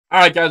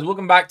Alright guys,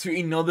 welcome back to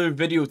another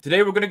video.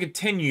 Today we're going to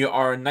continue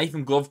our knife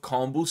and glove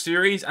combo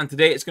series, and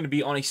today it's going to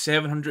be on a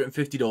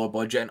 $750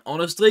 budget. And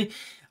honestly,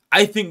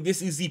 I think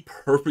this is the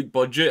perfect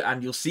budget,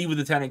 and you'll see with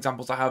the 10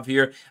 examples I have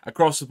here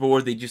across the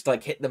board, they just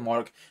like hit the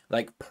mark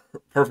like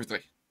perfectly.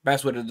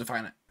 Best way to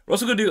define it. We're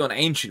also going to do it on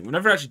Ancient. We've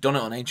never actually done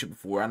it on Ancient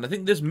before, and I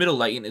think this middle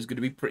lighting is going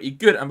to be pretty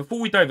good. And before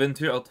we dive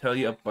into it, I'll tell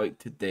you about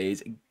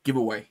today's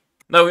giveaway.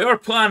 Now, we are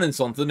planning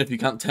something, if you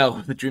can't tell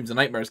with the Dreams and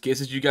Nightmares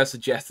cases. You guys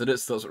suggested it,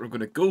 so that's what we're going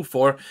to go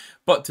for.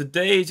 But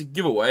today's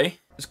giveaway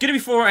is going to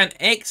be for an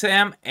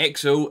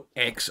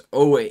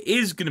XM-XO-XO. It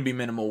is going to be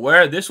minimal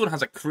wear. This one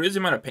has a crazy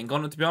amount of pink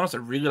on it, to be honest. I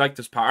really like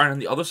this pattern,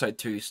 and the other side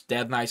too is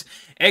dead nice.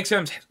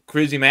 XM's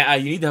crazy meta.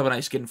 You need to have a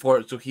nice skin for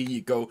it, so here you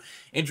go.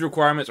 Entry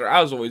requirements are,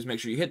 as always, make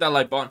sure you hit that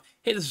like button,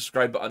 hit the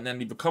subscribe button, and then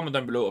leave a comment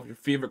down below of your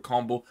favorite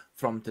combo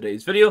from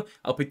today's video.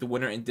 I'll pick the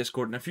winner in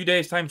Discord in a few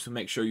days' time, so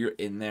make sure you're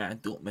in there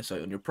and don't miss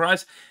out on your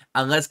prize.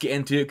 And let's get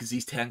into it, because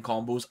these 10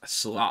 combos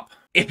slap.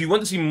 If you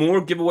want to see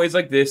more giveaways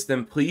like this,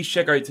 then please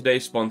check out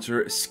today's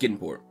sponsor,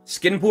 Skinport.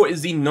 Skinport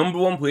is the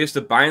 #1 place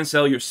to buy and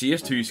sell your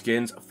CS2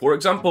 skins. For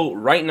example,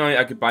 right now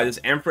I could buy this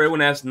Emperor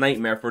A1S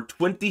Nightmare for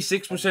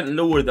 26%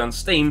 lower than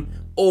Steam,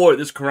 or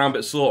this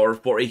Karambit Slaughter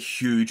for a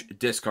huge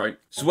discount.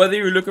 So whether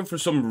you're looking for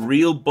some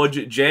real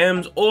budget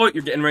gems, or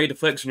you're getting ready to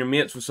flex on your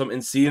mates with some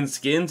insane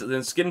skins,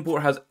 then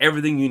Skinport has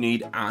everything you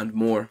need and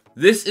more.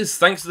 This is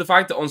thanks to the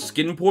fact that on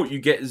Skinport you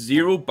get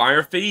 0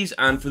 buyer fees,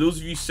 and for those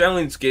of you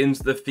selling skins,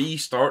 the fee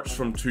starts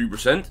from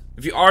 2%.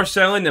 If you are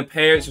selling, then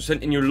payouts are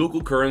sent in your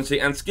local currency,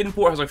 and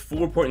Skinport has a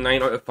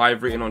 4.9 out of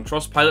 5 rating on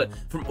Trustpilot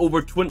from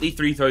over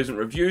 23,000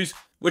 reviews,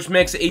 which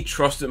makes it a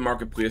trusted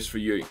marketplace for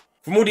you.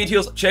 For more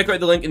details, check out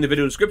the link in the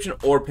video description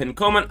or pinned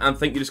comment, and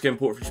thank you to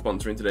Skinport for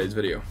sponsoring today's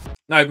video.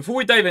 Now, before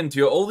we dive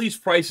into it, all these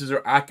prices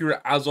are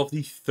accurate as of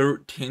the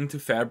 13th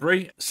of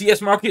February.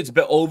 CS market's a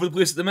bit all over the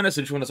place at the minute,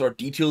 so I just want to sort of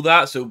detail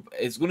that. So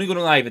it's only going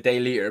to live a day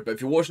later, but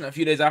if you're watching it a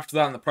few days after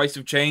that and the price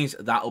have changed,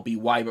 that'll be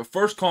why. But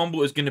first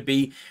combo is going to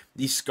be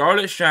the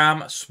Scarlet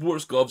Sham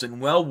sports gloves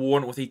in well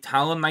worn with a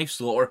Talon knife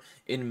slaughter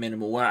in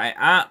minimal wear. I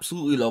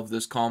absolutely love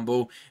this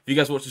combo. If you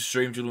guys watch the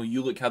streams, you'll know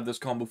Ulick had this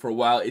combo for a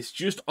while. It's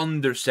just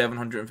under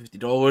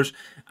 $750,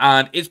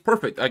 and it's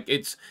perfect. Like,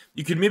 it's,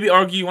 you could maybe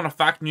argue you want a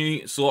fact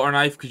new slaughter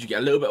knife because you get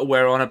a little bit of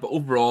wear on it, but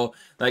overall,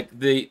 like,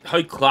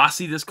 how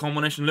classy this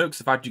combination looks,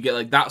 the fact you get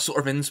like that sort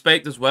of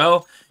inspect as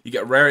well, you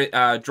get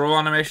rare draw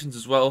animations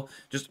as well,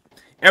 just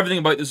everything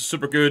about this is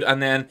super good.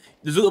 And then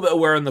there's a little bit of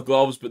wear on the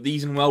gloves, but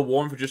these in well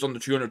worn for just under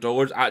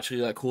 $200 actually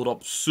like hold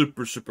up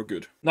super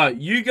good. Now,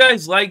 you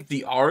guys like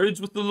the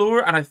Ards with the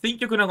lure, and I think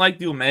you're going to like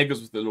the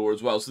Omegas with the lure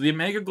as well. So the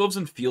Omega gloves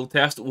in field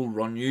test will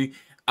run you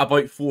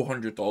about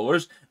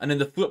 $400, and then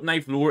the flip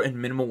knife lure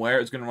in minimal wear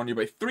is going to run you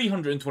about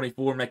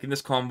 $324, making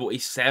this combo a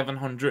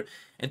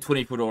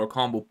 $724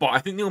 combo. But I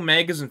think the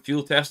Omegas in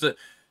field test it,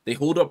 they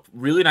hold up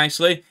really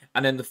nicely,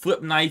 and then the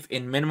flip knife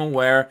in minimal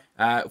wear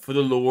for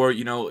the lure,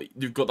 you know,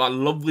 you've got that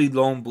lovely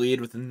long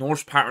blade with the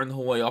Norse pattern the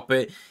whole way up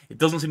it. It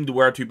doesn't seem to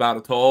wear too bad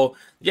at all.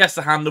 Yes,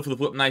 the handle for the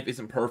flip knife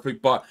isn't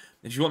perfect, but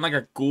if you want like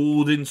a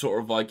golden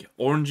sort of like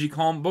orangey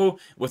combo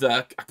with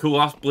a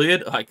cool ass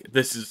blade, like,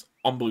 this is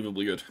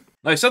unbelievably good.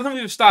 Now, something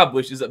we've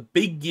established is that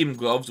big game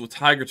gloves with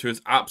Tiger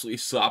Tooth absolutely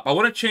slap. I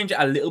want to change it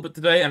a little bit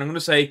today, and I'm going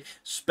to say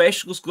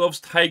Specialist Gloves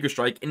Tiger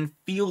Strike in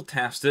field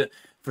test it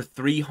for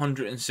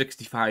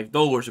 $365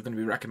 are going to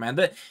be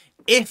recommended.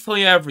 If,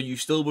 however, you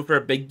still prefer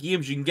big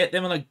games, you can get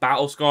them in like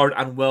Battle Scarred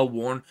and well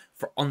worn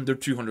for under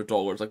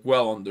 $200, like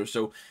well under,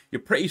 so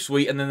you're pretty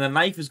sweet. And then the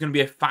knife is going to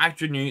be a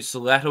factory new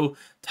Stiletto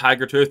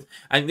Tiger Tooth.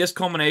 I think this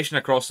combination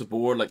across the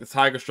board, like the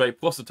Tiger Stripe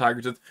plus the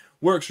Tiger Tooth,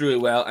 works really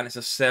well, and it's a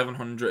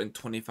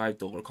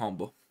 $725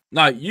 combo.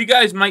 Now, you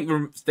guys might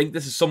think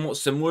this is somewhat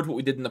similar to what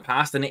we did in the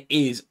past, and it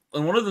is.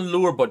 On one of the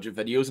lower budget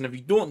videos, and if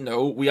you don't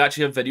know, we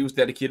actually have videos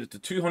dedicated to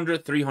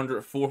 $200,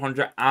 $300,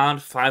 $400, and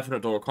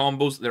 $500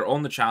 combos. They're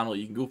on the channel.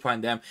 You can go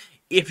find them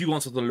if you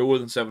want something lower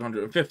than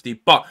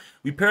 $750. But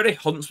we paired a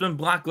Huntsman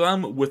Black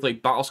Glam with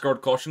like Battle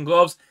Scarred Caution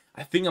Gloves.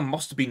 I think it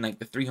must have been like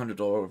the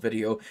 $300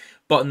 video.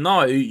 But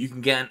now you can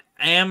get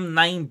an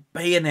M9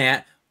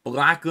 Bayonet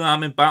Black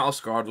Lamb and Battle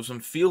Scarred with some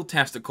field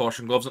tested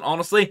caution gloves, and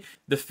honestly,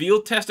 the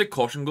field tested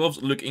caution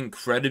gloves look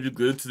incredibly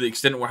good to the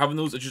extent where having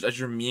those just as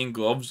your main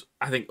gloves,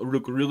 I think,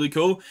 look really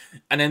cool.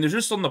 And then there's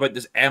just something about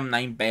this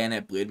M9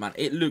 bayonet blade, man.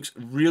 It looks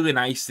really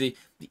nice. The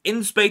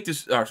inspect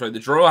is, the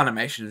draw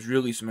animation is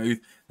really smooth.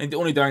 I think the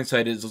only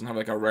downside is it doesn't have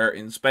like a rare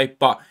inspect,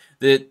 but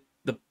the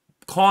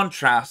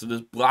contrast of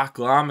this black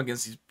lamb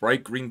against these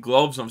bright green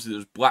gloves, obviously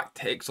there's black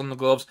ticks on the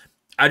gloves.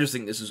 I just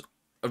think this is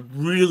a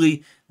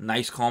really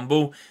nice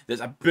combo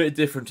that's a bit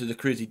different to the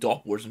crazy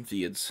Dopplers and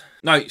fades.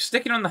 Now,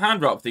 sticking on the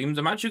hand wrap themes,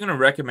 I'm actually going to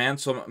recommend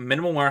some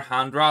minimal wear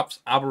hand wraps,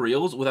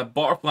 Aberreals, with a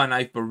butterfly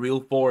knife by Real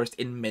Forest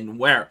in min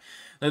wear.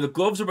 Now, the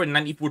gloves are about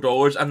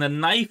 $94, and the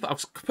knife,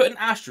 I've put an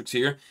asterisk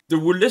here, there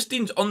were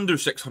listings under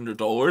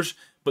 $600,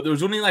 but there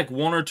was only like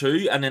 1 or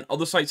 2, and then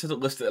other sites had it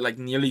listed at like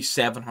nearly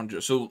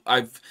 $700. So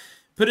I've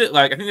put it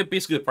like, I think that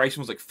basically the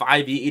pricing was like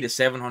 $580 to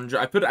 $700.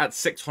 I put it at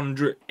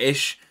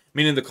 $600-ish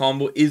meaning the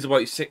combo is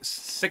about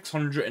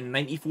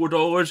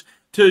 $694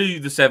 to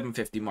the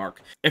 $750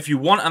 mark. If you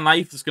want a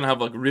knife that's going to have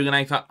like really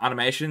nice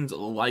animations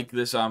like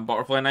this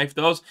butterfly knife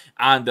does,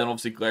 and then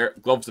obviously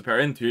gloves to pair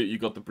into it, you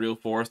got the Breel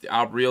Force, the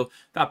Ab Reel,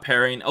 that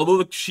pairing.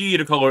 Although the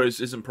shade of color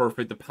isn't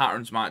perfect, the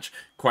patterns match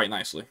quite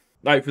nicely.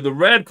 Now, for the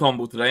red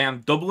combo today,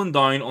 I'm doubling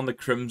down on the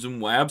Crimson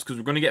Webs because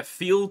we're going to get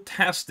field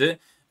tested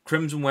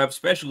Crimson Web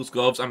Specialist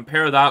gloves and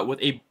pair that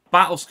with a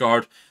Battle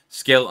Scarred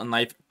Skeleton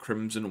Knife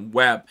Crimson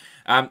Web.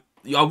 I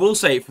will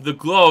say, for the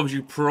gloves,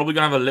 you're probably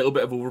going to have a little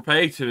bit of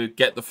overpay to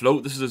get the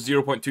float. This is a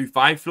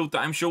 0.25 float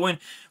that I'm showing,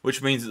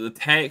 which means that the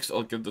text,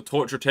 or the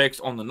torture text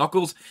on the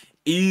knuckles,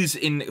 is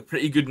in a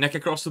pretty good nick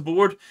across the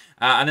board.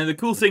 And then the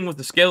cool thing with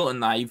the skeleton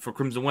knife for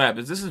Crimson Web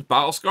is this is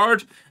battle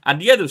scarred,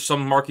 and yeah, there's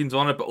some markings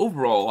on it, but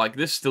overall, like,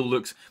 this still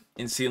looks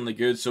insanely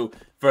good. So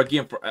for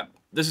again,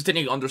 this is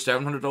technically under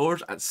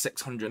 $700 at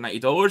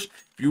 $690. If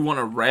you want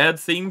a red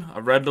theme,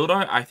 a red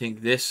loadout, I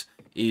think this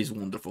is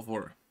wonderful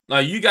for it. Now,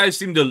 you guys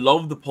seem to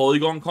love the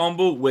polygon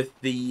combo with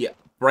the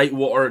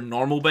Brightwater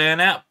normal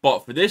bayonet, but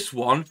for this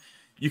one,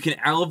 you can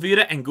elevate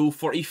it and go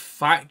for a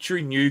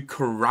factory new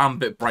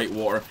Karambit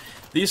Brightwater.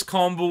 This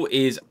combo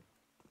is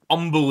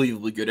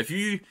unbelievably good. If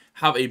you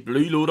have a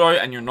blue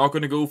loadout and you're not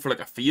going to go for like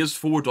a Phase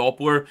 4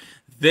 Doppler,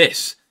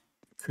 this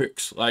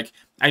cooks. Like,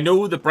 I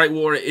know the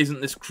Brightwater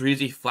isn't this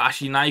crazy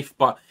flashy knife,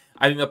 but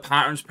I think the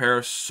patterns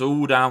pair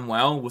so damn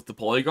well with the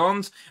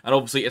polygons, and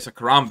obviously it's a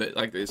Karambit.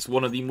 Like, it's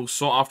one of the most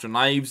sought after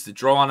knives. The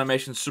draw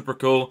animation's super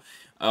cool.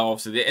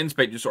 Obviously the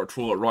inspect just sort of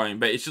troll it around,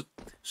 but it's just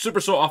super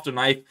sought after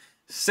knife.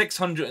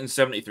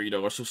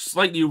 $673, so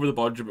slightly over the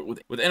budget, but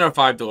within our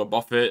 $5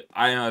 buffet.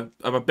 I'm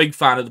a big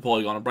fan of the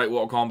polygon and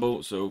Brightwater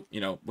combo, so you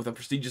know, with a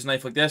prestigious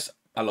knife like this,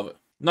 I love it.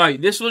 Now,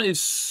 this one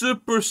is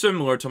super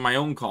similar to my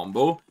own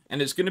combo,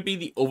 and it's going to be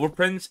the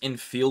overprints in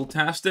field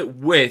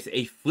tested with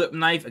a flip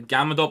knife, a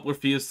Gamma Doppler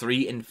Phase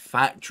 3 in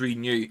factory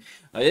new.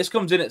 Now, this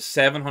comes in at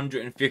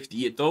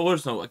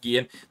 $758. Now,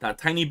 again, that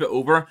tiny bit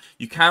over.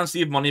 You can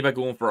save money by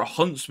going for a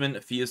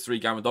Huntsman Phase 3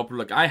 Gamma Doppler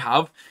like I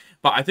have.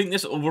 But I think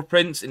this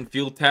overprints in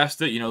field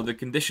tested, you know, the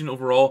condition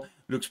overall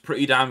looks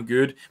pretty damn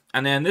good.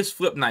 And then this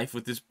flip knife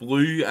with this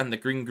blue and the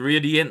green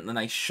gradient, the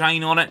nice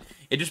shine on it,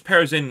 it just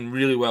pairs in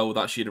really well with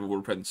that shade of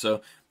overprint.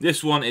 So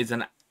this one is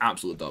an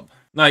absolute dub.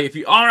 Now, if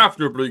you are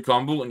after a blue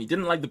combo and you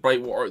didn't like the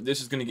Brightwater, this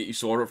is going to get you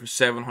sorted for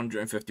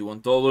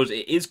 $751.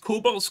 It is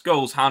Cobalt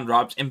Skulls hand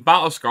wraps in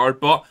Battle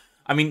Scarred, but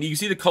I mean, you can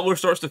see the color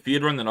starts to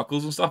fade around the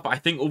knuckles and stuff, but I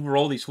think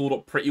overall these hold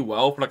up pretty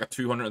well for like a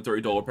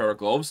 $230 pair of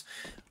gloves.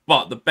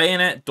 But the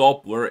bayonet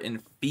Doppler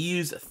in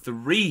Phase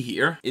 3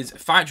 here is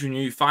factory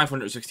new,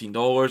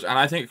 $516, and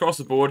I think across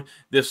the board,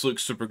 this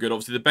looks super good.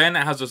 Obviously, the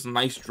bayonet has this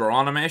nice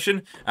draw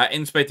animation.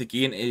 Inspect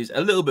again is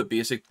a little bit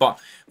basic, but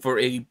for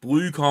a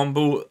blue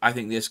combo, I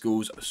think this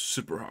goes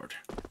super hard.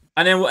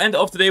 And then we'll end it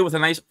off today with a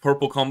nice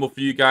purple combo for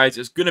you guys.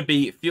 It's going to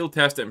be field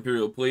tested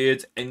Imperial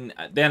Blades, and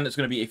then it's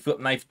going to be a flip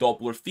knife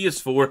Doppler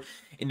Phase 4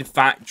 in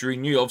factory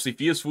new. Obviously,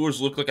 Phase 4s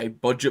look like a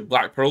budget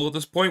black pearl at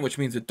this point, which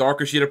means the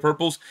darker shade of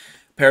purples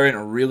pairing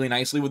really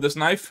nicely with this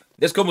knife.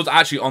 This combo is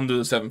actually under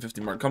the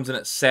 $750 mark. It comes in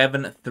at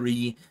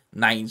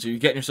 $739, so you're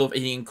getting yourself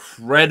an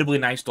incredibly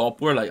nice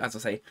Doppler, like, as I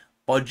say,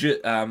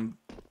 budget, sorry,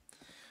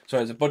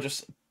 it's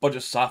a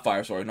budget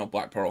sapphire, sorry, not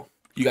black pearl.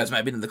 You guys might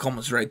have been in the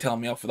comments already telling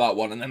me off for that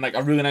one. And then like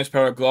a really nice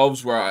pair of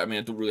gloves where, I mean,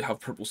 I don't really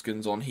have purple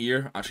skins on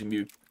here. Actually,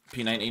 maybe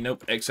P90,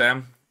 nope,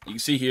 XM. You can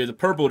see here, the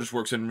purple just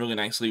works in really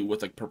nicely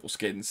with like purple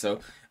skins. So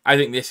I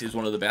think this is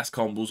one of the best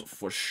combos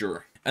for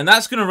sure. And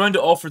that's going to round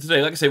it off for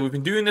today. Like I said, we've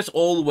been doing this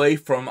all the way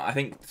from, I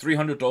think,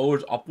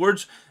 $300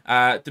 upwards.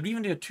 Did we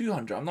even do a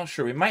 200? I'm not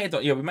sure. We might have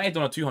done, yeah, we might have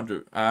done a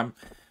 200.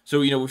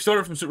 So, you know, we've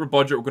started from super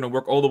budget. We're going to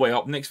work all the way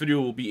up. Next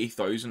video will be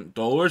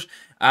 $1,000.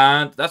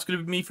 And that's going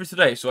to be me for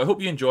today. So I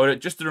hope you enjoyed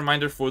it. Just a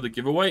reminder for the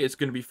giveaway. It's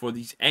going to be for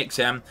these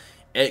XM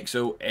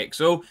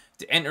XOXO.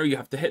 To enter, you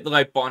have to hit the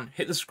like button,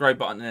 hit the subscribe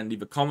button, and then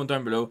leave a comment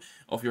down below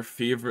of your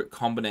favorite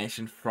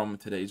combination from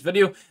today's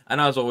video. And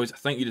as always,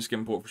 thank you to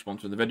Skinport for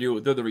sponsoring the video.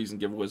 They're the reason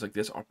giveaways like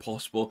this are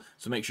possible.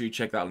 So make sure you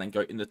check that link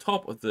out in the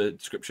top of the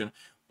description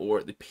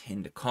or the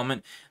pinned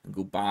comment and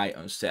go buy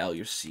and sell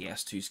your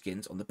CS2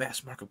 skins on the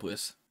best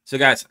marketplace. So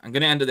guys, I'm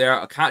going to end it there.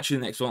 I'll catch you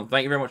in the next one.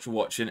 Thank you very much for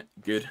watching.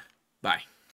 Goodbye.